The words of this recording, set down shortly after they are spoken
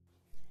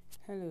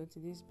Hello,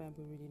 today's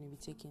Bible reading will be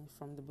taken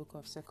from the book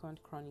of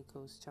 2nd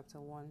Chronicles,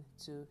 chapter 1,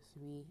 2,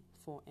 3,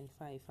 4, and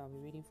 5. I'll be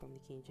reading from the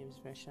King James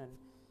Version.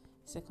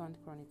 2nd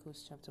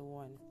Chronicles, chapter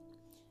 1.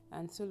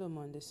 And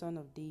Solomon, the son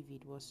of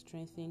David, was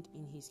strengthened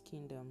in his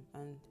kingdom,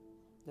 and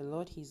the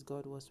Lord his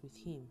God was with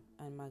him,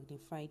 and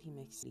magnified him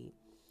exceedingly.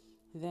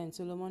 Then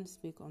Solomon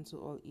spake unto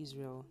all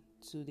Israel,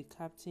 to the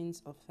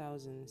captains of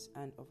thousands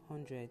and of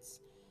hundreds,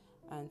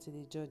 and to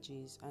the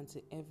judges, and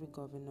to every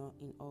governor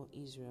in all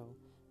Israel,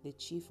 the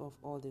chief of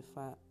all the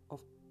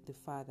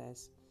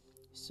fathers.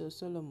 So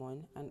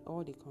Solomon and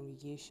all the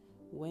congregation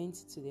went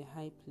to the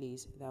high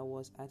place that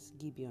was at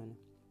Gibeon,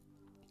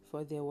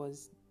 for there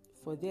was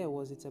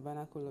the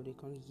tabernacle of the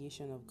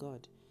congregation of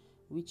God,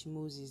 which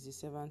Moses the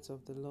servant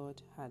of the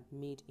Lord had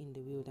made in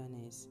the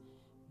wilderness.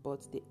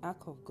 But the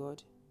ark of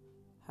God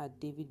had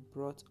David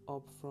brought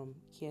up from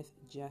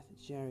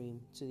Kirjath-jearim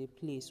to the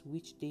place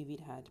which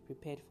David had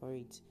prepared for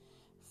it,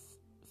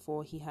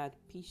 for he had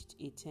pitched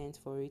a tent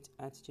for it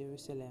at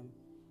Jerusalem.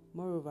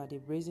 Moreover, the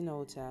brazen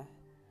altar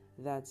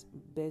that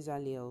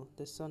Bezaleel,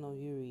 the son of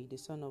Uri, the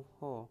son of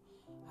Hur,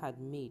 had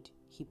made,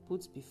 he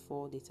put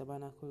before the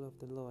tabernacle of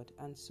the Lord,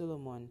 and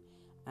Solomon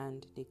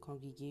and the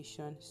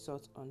congregation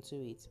sought unto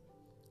it.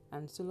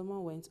 And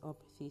Solomon went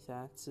up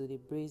thither to the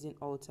brazen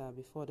altar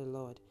before the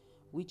Lord,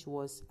 which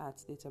was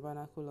at the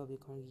tabernacle of the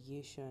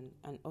congregation,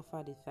 and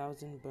offered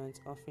 1,000 burnt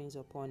offerings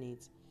upon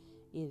it.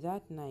 In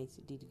that night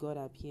did God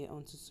appear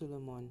unto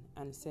Solomon,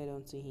 and said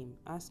unto him,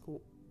 Ask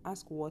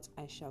what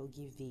I shall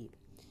give thee.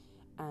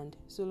 And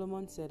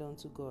Solomon said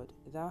unto God,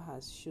 Thou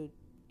hast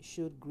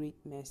showed great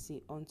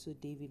mercy unto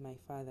David my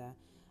father,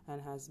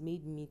 and hast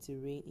made me to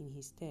reign in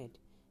his stead.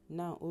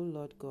 Now, O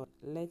Lord God,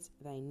 let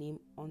thy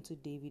name unto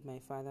David my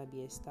father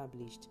be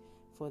established,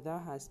 for thou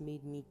hast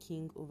made me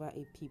king over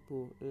a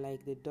people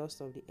like the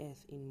dust of the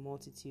earth in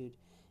multitude.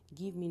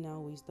 Give me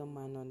now wisdom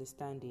and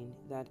understanding,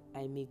 that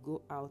I may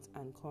go out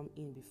and come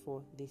in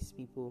before this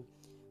people.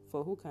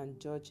 For who can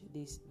judge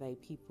this thy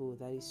people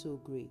that is so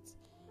great?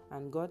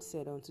 And God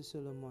said unto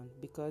Solomon,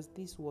 Because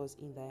this was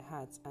in thy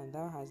heart, and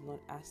thou hast not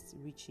asked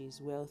riches,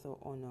 wealth, or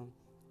honor,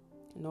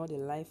 nor the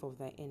life of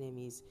thy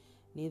enemies,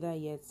 neither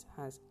yet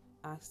hast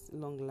asked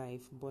long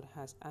life, but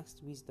hast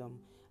asked wisdom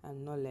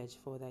and knowledge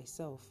for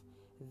thyself,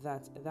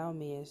 that thou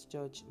mayest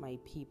judge my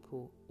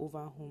people,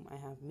 over whom I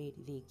have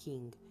made thee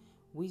king.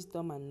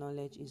 Wisdom and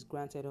knowledge is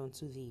granted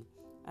unto thee,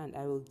 and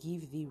I will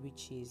give thee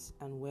riches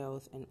and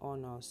wealth and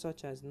honor,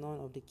 such as none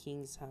of the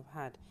kings have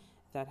had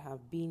that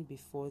have been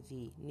before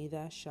thee,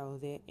 neither shall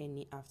there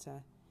any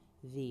after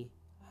thee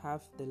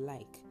have the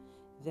like.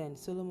 Then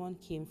Solomon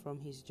came from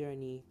his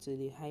journey to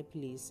the high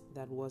place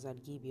that was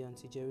at Gibeon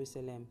to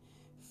Jerusalem,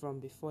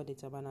 from before the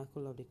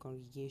tabernacle of the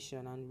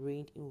congregation, and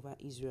reigned over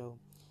Israel.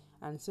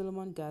 And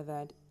Solomon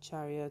gathered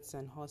chariots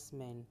and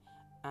horsemen,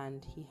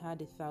 and he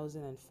had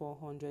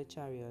 1,400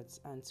 chariots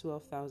and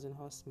 12,000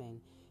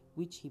 horsemen,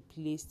 which he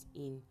placed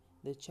in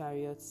the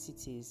chariot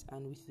cities,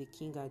 and with the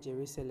king at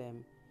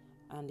Jerusalem.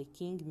 And the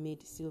king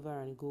made silver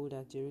and gold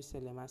at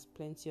Jerusalem as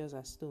plenteous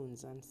as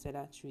stones, and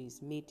cedar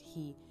trees made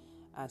he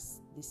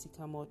as the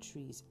sycamore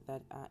trees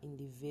that are in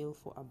the vale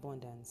for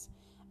abundance.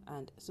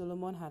 And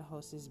Solomon had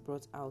horses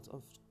brought out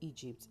of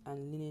Egypt,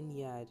 and linen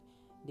yard.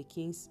 The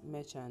king's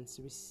merchants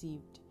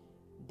received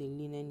the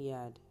linen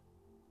yarn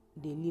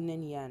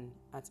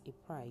at a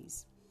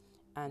price.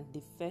 And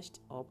they fetched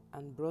up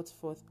and brought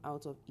forth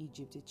out of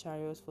Egypt a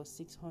chariot for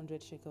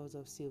 600 shekels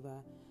of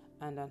silver,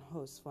 and an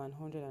horse for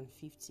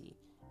 150.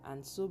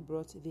 And so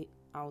brought they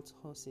out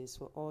horses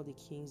for all the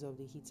kings of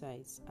the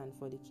Hittites, and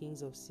for the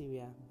kings of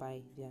Syria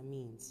by their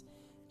means.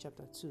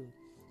 Chapter 2.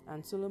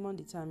 And Solomon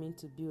determined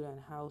to build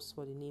an house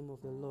for the name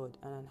of the Lord,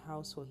 and an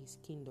house for his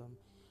kingdom.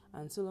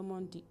 And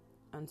Solomon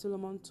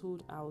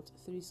told out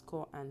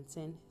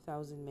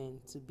 70,000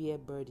 men to bear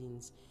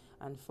burdens,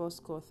 and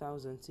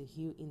 80,000 to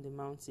hew in the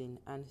mountain,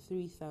 and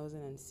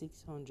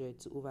 3,600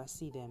 to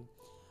oversee them.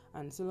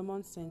 And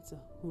Solomon sent to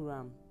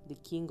Huram, the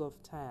king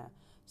of Tyre,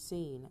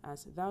 saying,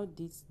 As thou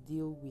didst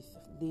deal with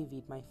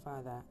David my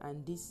father,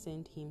 and didst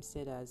send him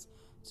cedars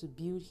to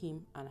build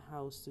him an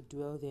house to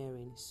dwell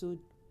therein,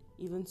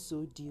 even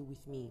so deal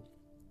with me.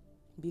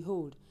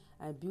 Behold,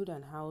 I build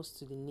an house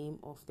to the name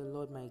of the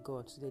Lord my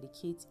God, to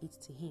dedicate it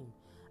to him,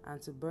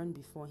 and to burn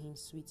before him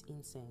sweet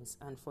incense,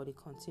 and for the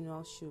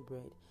continual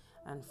shewbread,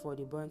 and for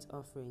the burnt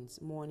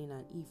offerings, morning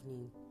and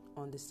evening,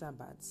 on the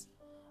Sabbaths,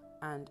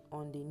 and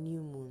on the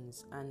new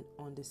moons, and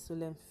on the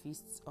solemn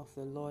feasts of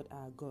the Lord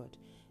our God.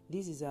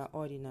 This is our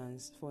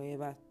ordinance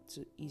forever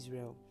to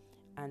Israel.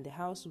 And the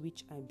house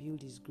which I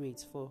build is great,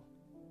 for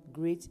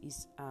great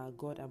is our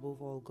God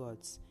above all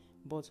gods.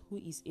 But who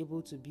is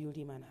able to build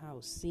him an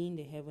house, seeing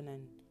the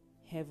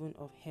heaven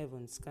of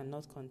heavens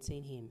cannot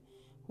contain him?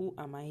 Who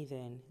am I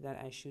then, that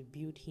I should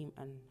build him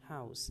an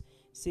house,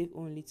 save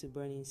only to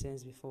burn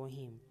incense before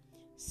him?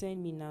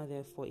 Send me now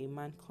therefore a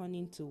man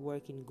cunning to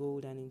work in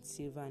gold, and in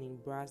silver, and in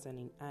brass, and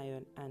in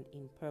iron, and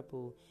in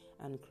purple,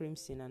 and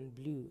crimson, and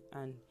blue,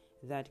 and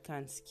that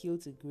can skill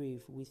to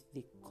grave with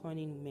the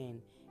cunning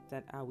men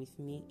that are with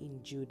me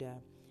in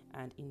Judah,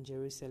 and in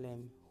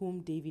Jerusalem,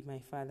 whom David my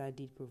father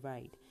did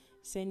provide.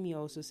 Send me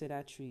also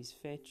cedar trees,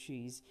 fir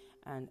trees,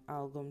 and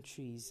algum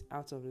trees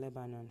out of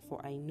Lebanon, for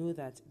I know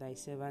that thy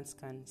servants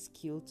can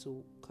skill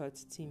to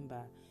cut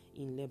timber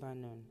in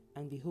Lebanon.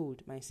 And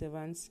behold, my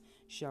servants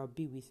shall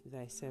be with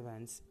thy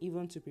servants,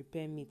 even to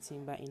prepare me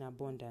timber in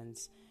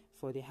abundance,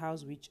 for the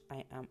house which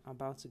I am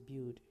about to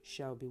build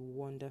shall be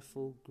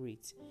wonderful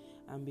great.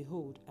 And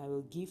behold, I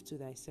will give to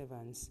thy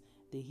servants,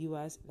 the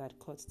hewers that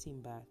cut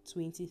timber,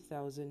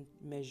 20,000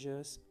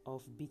 measures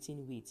of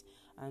beaten wheat,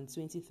 and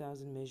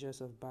 20,000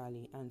 measures of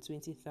barley, and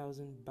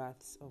 20,000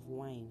 baths of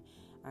wine,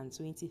 and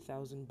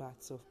 20,000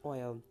 baths of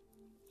oil.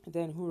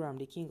 Then Huram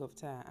the king of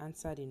Tyre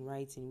answered in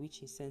writing, which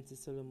he sent to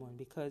Solomon,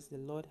 because the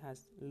Lord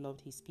has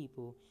loved his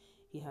people,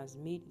 he has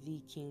made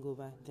thee king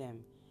over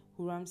them.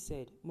 Huram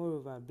said,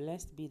 Moreover,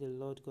 blessed be the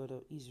Lord God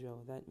of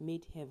Israel, that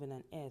made heaven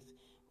and earth,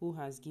 who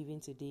has given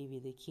to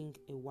David the king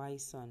a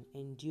wise son,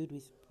 endued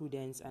with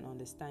prudence and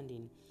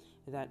understanding,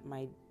 that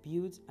might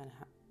build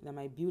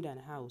an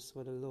house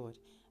for the Lord,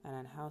 and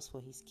an house for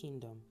his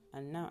kingdom.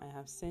 And now I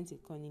have sent a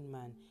cunning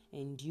man,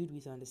 endued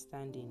with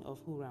understanding,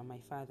 of Huram my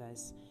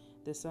father's,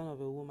 the son of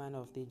a woman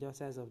of the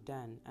daughters of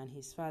Dan, and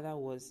his father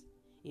was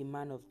a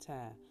man of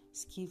Tyre,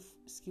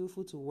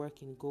 skillful to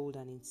work in gold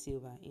and in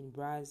silver, in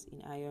brass,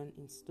 in iron,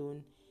 in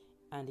stone,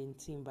 and in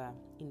timber,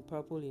 in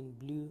purple, in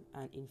blue,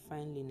 and in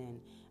fine linen,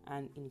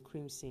 and in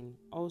crimson,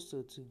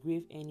 also to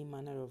grave any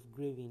manner of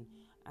graving,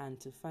 and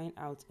to find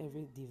out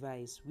every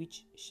device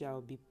which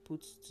shall be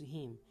put to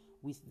him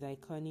with thy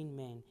cunning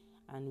men,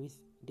 and with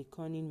the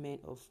cunning men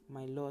of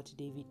my lord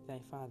David thy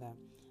father.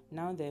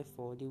 Now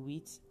therefore the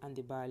wheat and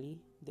the barley,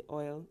 the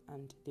oil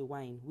and the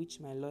wine, which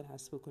my lord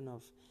has spoken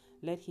of,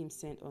 let him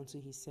send unto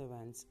his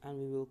servants, and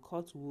we will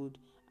cut wood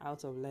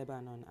out of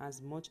Lebanon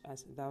as much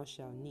as thou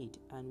shalt need,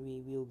 and we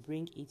will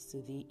bring it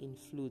to thee in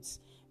flutes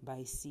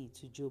by sea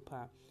to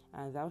Joppa,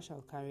 and thou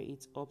shalt carry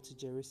it up to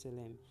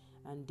Jerusalem.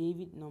 And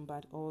David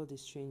numbered all the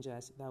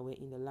strangers that were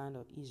in the land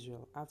of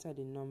Israel, after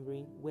the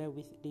numbering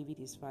wherewith David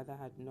his father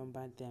had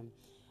numbered them,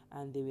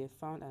 and they were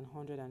found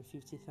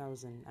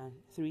 150,000 and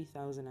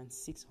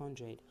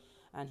 3,600.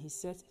 And he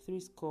set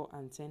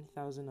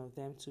 70,000 of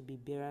them to be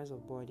bearers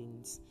of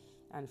burdens,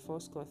 and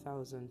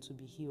 80,000 to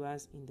be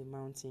hewers in the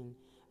mountain,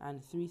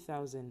 and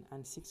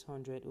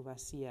 3,600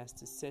 overseers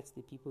to set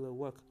the people at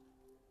work.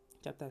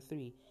 Chapter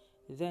 3.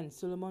 Then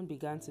Solomon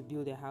began to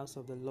build a house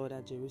of the Lord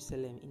at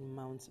Jerusalem in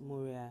Mount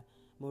Moriah,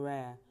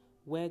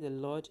 where the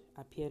Lord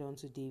appeared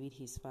unto David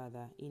his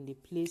father, in the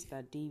place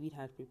that David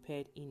had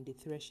prepared in the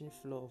threshing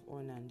floor of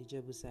Ornan the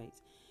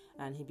Jebusite.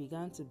 And he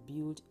began to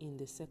build in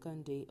the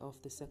 2nd day of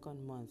the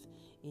 2nd month,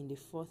 in the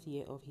 4th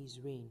year of his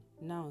reign.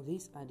 Now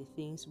these are the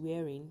things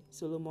wherein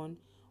Solomon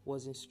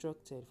was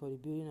instructed for the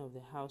building of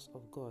the house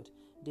of God.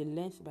 The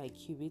length by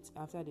cubits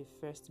after the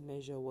first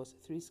measure was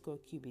 80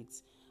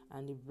 cubits,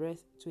 and the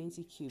breadth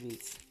 20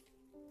 cubits.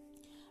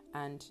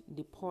 And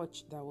the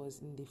porch that was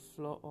in the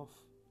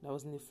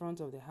front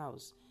of the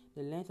house,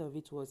 the length of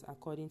it was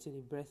according to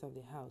the breadth of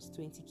the house,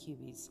 20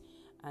 cubits,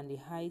 and the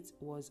height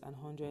was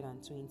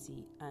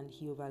 120, and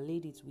he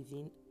overlaid it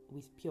within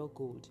with pure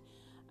gold.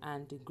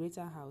 And the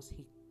greater house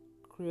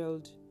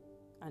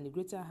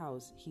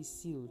he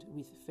sealed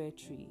with fir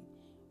tree,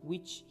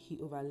 which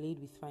he overlaid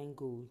with fine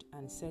gold,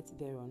 and set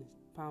thereon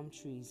palm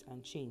trees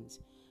and chains.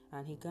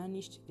 And he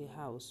garnished the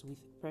house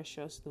with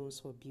precious stones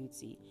for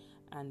beauty,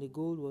 and the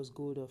gold was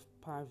gold of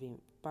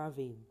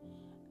Parvaim.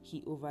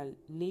 He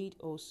overlaid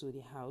also the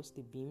house,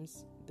 the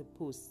beams, the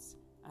posts,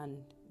 and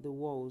the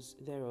walls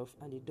thereof,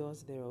 and the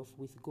doors thereof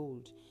with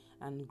gold,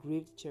 and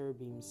graved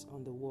cherubims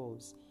on the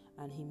walls.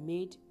 And he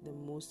made the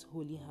most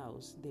holy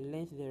house. The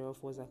length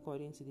thereof was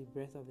according to the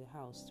breadth of the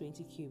house,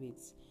 20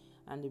 cubits,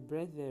 and the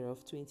breadth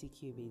thereof 20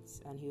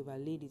 cubits. And he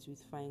overlaid it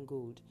with fine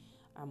gold,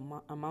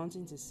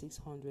 amounting to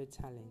 600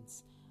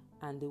 talents.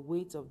 And the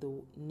weight of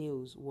the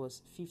nails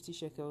was 50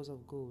 shekels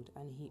of gold.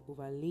 And he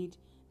overlaid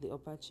the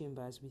upper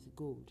chambers with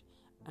gold.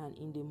 And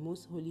in the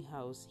most holy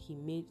house he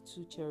made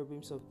 2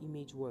 cherubims of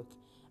image work,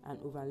 and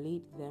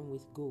overlaid them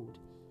with gold.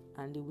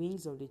 And the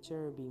wings of the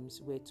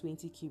cherubims were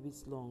 20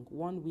 cubits long.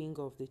 One wing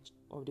of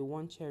the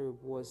one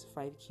cherub was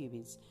 5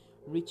 cubits,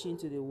 reaching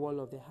to the wall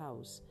of the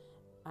house.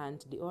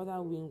 And the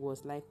other wing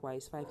was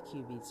likewise 5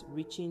 cubits,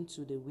 reaching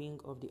to the wing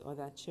of the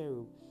other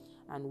cherub.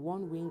 And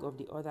one wing of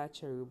the other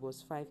cherub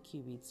was 5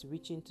 cubits,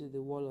 reaching to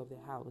the wall of the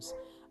house.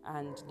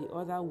 And the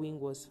other wing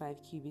was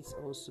 5 cubits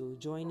also,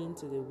 joining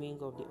to the wing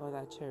of the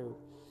other cherub.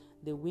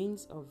 The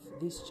wings of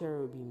these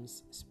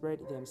cherubims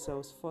spread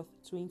themselves forth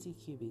 20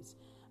 cubits,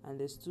 and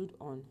they stood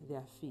on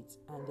their feet,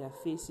 and their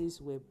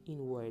faces were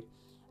inward.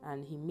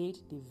 And he made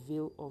the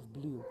veil of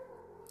blue,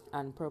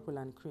 and purple,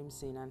 and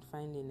crimson, and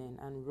fine linen,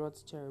 and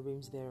wrought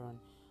cherubims thereon.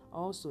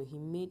 Also he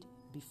made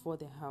before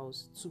the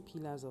house 2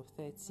 pillars of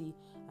 30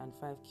 and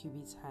 5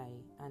 cubits high,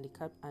 and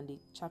the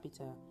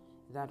chapiter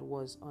that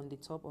was on the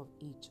top of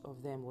each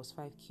of them was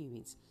 5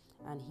 cubits.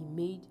 And he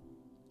made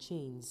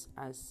chains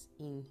as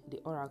in the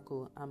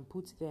oracle, and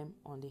put them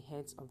on the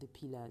heads of the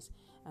pillars,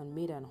 and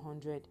made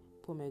 100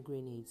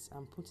 pomegranates,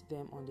 and put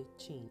them on the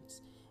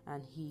chains.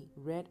 And he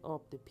reared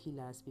up the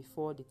pillars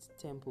before the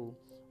temple,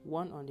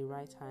 one on the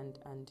right hand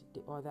and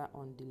the other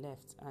on the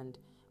left, and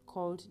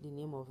called the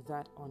name of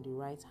that on the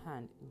right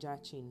hand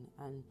Jachin,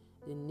 and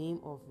the name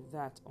of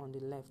that on the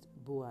left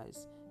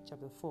Boaz.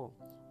 Chapter 4.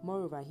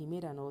 Moreover, he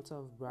made an altar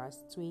of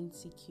brass,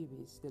 20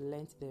 cubits the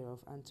length thereof,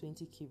 and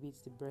 20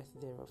 cubits the breadth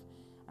thereof,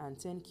 and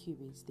 10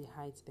 cubits the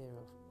height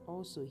thereof.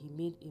 Also he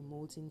made a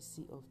molten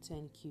sea of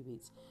 10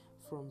 cubits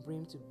from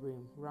brim to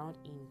brim, round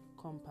in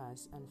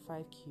compass, and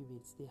 5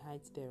 cubits the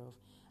height thereof,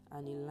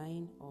 and a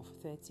line of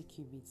 30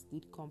 cubits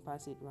did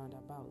compass it round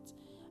about.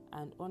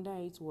 And under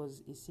it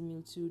was a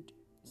similitude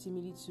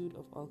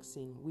of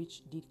oxen,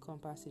 which did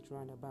compass it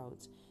round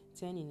about,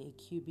 10 in a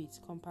cubit,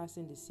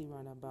 compassing the sea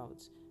round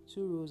about.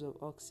 2 rows of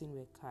oxen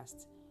were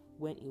cast.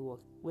 When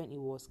it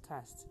was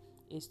cast,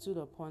 it stood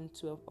upon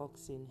 12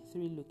 oxen,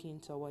 3 looking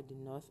toward the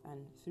north,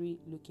 and 3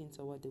 looking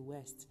toward the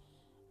west,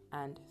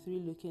 and 3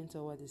 looking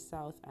toward the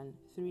south, and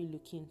 3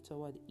 looking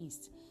toward the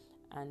east.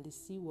 And the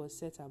sea was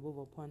set above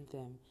upon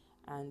them,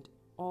 and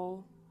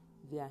all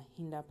their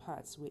hinder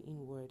parts were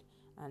inward,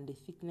 and the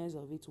thickness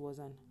of it was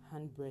an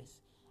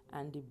handbreadth,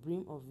 and the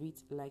brim of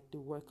it like the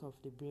work of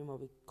the brim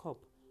of a cup,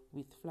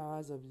 with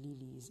flowers of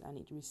lilies, and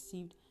it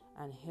received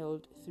and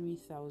held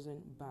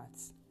 3,000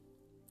 baths.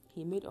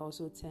 He made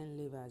also 10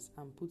 lavers,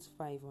 and put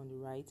 5 on the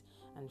right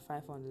and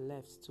 5 on the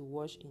left, to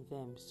wash in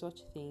them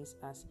such things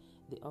as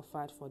they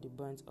offered for the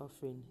burnt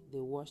offering. They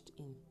washed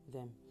in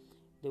them.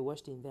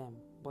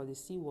 But the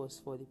sea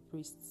was for the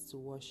priests to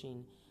wash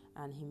in.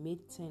 And he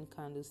made 10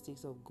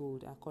 candlesticks of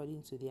gold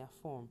according to their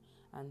form,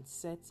 and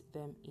set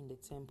them in the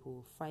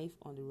temple, 5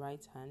 on the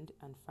right hand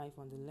and 5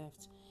 on the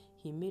left.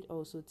 He made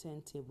also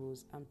 10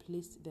 tables, and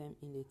placed them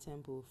in the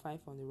temple, 5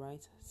 on the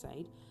right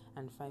side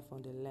and 5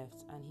 on the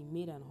left. And he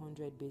made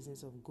 100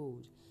 basins of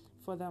gold.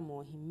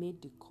 Furthermore, he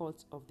made the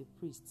court of the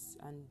priests,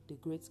 and the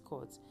great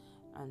court,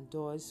 and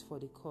doors for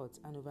the court,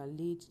 and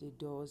overlaid the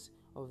doors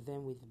of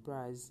them with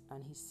brass.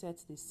 And he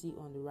set the sea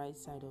on the right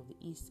side of the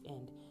east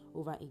end,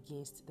 over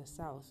against the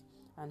south.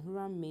 And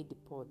Huram made the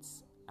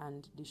pots,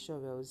 and the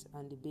shovels,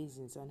 and the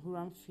basins. And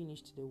Huram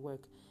finished the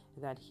work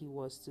that he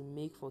was to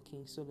make for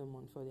King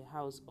Solomon for the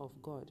house of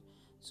God,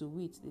 to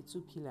wit, the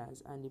 2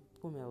 pillars, and the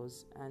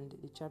pommels, and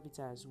the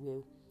chapiters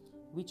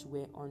which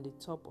were on the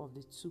top of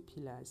the 2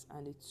 pillars,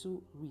 and the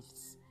 2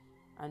 wreaths,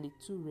 and the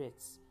 2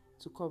 wreaths,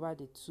 to cover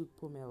the 2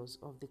 pommels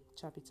of the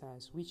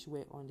chapiters which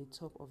were on the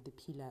top of the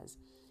pillars,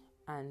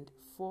 and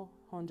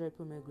 400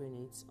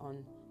 pomegranates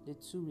on the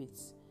 2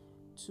 wreaths,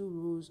 2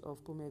 rows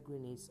of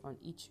pomegranates on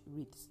each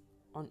wreath,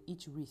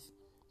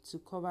 to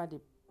cover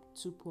the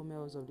 2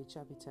 pommels of the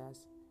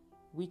chapiters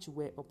which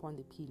were upon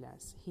the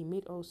pillars. He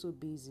made also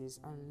bases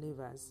and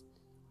lavers.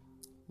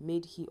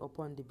 Made he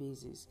upon the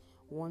bases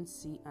 1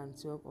 sea and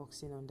 12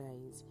 oxen under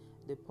it.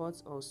 The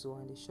pots also,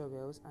 and the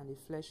shovels, and the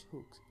flesh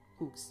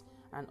hooks,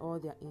 and all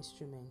their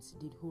instruments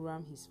did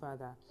Huram his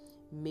father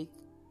make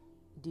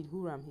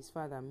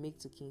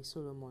to King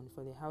Solomon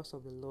for the house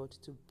of the Lord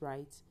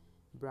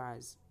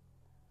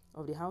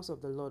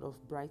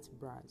of bright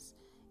brass.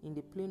 In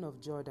the plain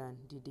of Jordan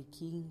did the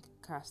king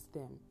cast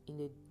them,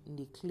 in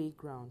the clay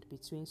ground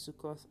between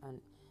Succoth and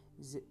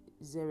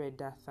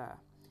Zeredathah.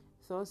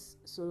 Thus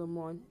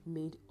Solomon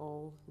made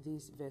all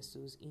these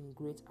vessels in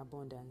great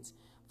abundance,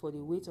 for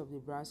the weight of the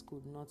brass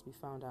could not be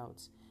found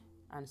out.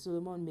 And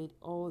Solomon made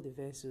all the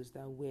vessels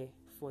that were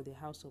for the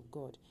house of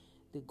God,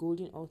 the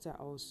golden altar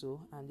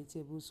also, and the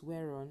tables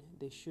whereon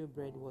the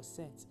shewbread was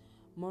set.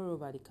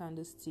 Moreover, the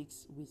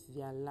candlesticks with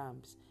their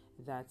lamps,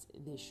 that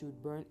they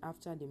should burn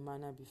after the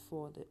manner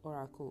before the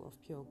oracle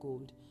of pure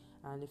gold,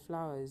 and the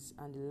flowers,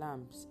 and the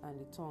lamps, and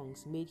the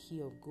tongues made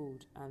he of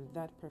gold, and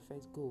that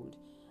perfect gold,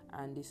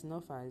 and the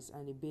snuffers,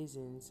 and the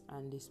basins,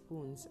 and the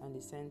spoons, and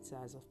the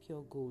censers of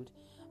pure gold,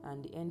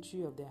 and the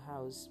entry of the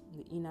house,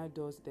 the inner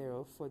doors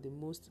thereof for the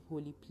most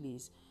holy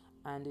place,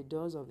 and the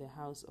doors of the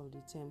house of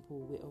the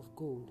temple were of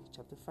gold.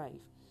 Chapter 5.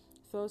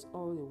 Thus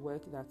all the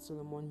work that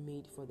Solomon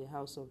made for the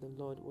house of the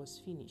Lord was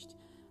finished.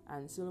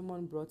 And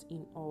Solomon brought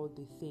in all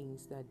the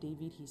things that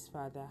David his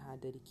father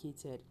had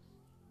dedicated,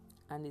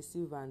 and the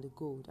silver and the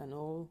gold, and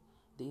all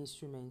the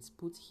instruments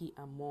put he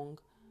among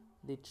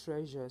the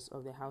treasures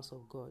of the house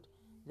of God.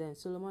 Then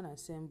Solomon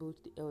assembled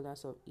the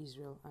elders of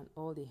Israel, and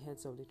all the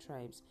heads of the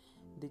tribes,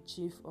 the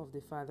chief of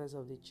the fathers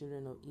of the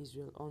children of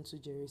Israel, unto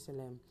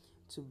Jerusalem,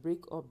 to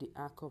break up the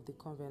ark of the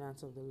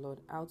covenant of the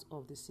Lord out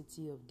of the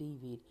city of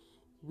David,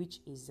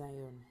 which is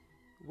Zion.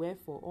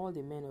 Wherefore all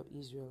the men of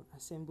Israel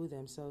assembled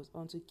themselves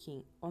unto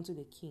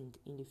the king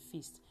in the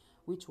feast,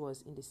 which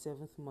was in the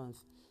 7th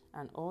month.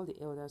 And all the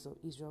elders of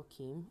Israel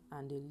came,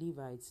 and the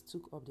Levites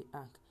took up the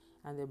ark,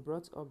 and they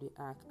brought up the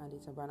ark and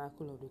the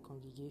tabernacle of the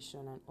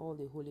congregation, and all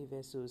the holy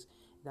vessels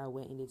that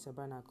were in the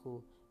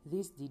tabernacle.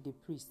 This did the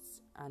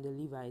priests and the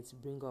Levites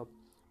bring up.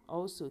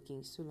 Also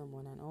King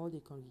Solomon and all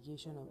the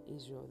congregation of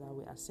Israel that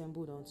were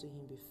assembled unto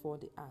him before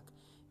the ark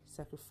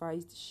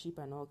sacrificed sheep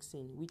and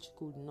oxen, which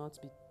could not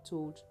be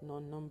told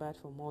nor numbered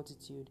for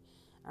multitude.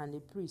 And the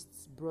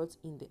priests brought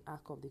in the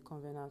ark of the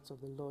covenant of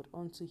the Lord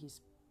unto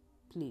his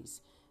place,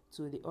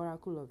 to the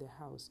oracle of the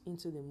house,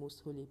 into the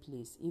most holy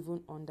place,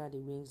 even under the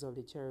wings of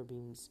the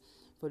cherubims.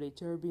 For the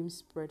cherubims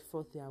spread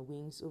forth their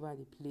wings over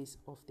the place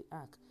of the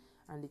ark,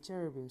 and the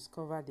cherubims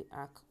covered the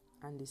ark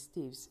and the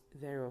staves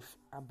thereof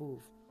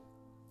above.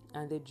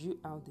 And they drew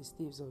out the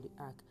staves of the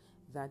ark,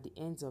 that the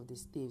ends of the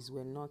staves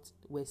were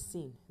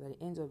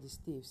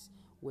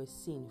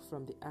seen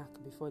from the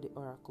ark before the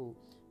oracle,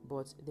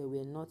 but they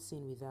were not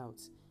seen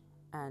without.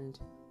 And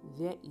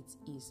there it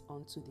is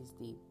unto this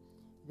day.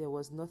 There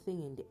was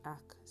nothing in the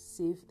ark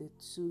save the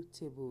 2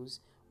 tables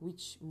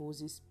which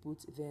Moses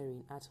put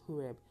therein at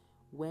Horeb,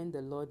 when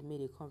the Lord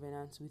made a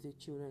covenant with the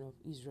children of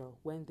Israel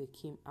when they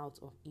came out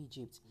of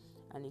Egypt.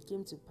 And it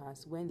came to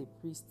pass, when the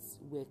priests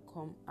were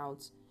come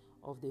out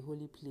of the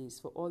holy place,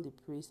 for all the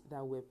priests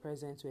that were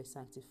present were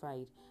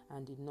sanctified,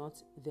 and did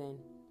not then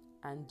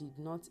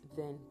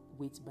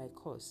wait by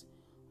course.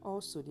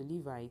 Also the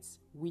Levites,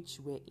 which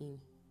were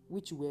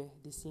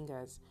the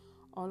singers,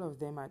 all of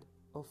them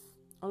of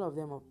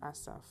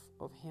Asaph,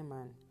 of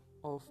Heman,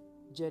 of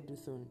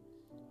Jeduthun,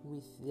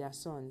 with their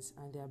sons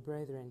and their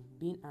brethren,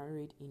 being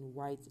arrayed in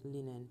white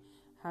linen,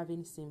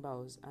 having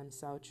cymbals and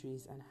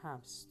psalteries and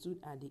harps, stood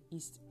at the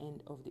east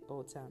end of the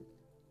altar.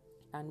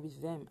 And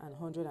with them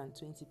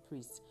 120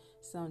 priests,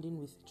 sounding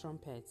with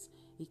trumpets.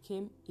 It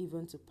came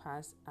even to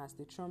pass, as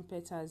the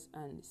trumpeters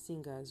and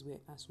singers were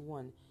as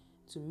one,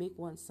 to make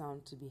one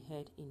sound to be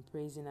heard in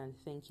praising and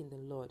thanking the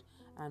Lord.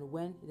 And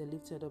when they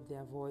lifted up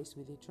their voice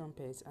with the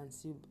trumpets and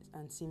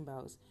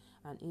cymbals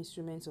and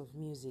instruments of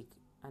music,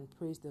 and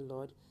praised the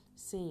Lord,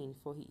 saying,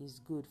 For he is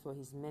good, for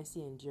his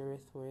mercy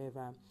endureth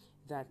forever,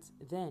 that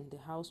then the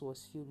house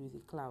was filled with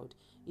a cloud,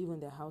 even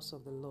the house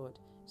of the Lord,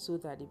 so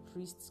that the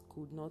priests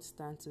could not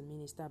stand to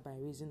minister by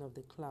reason of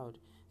the cloud,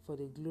 for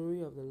the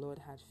glory of the Lord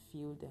had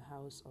filled the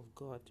house of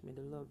God. May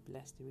the Lord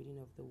bless the reading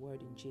of the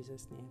word in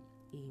Jesus' name.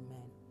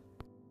 Amen.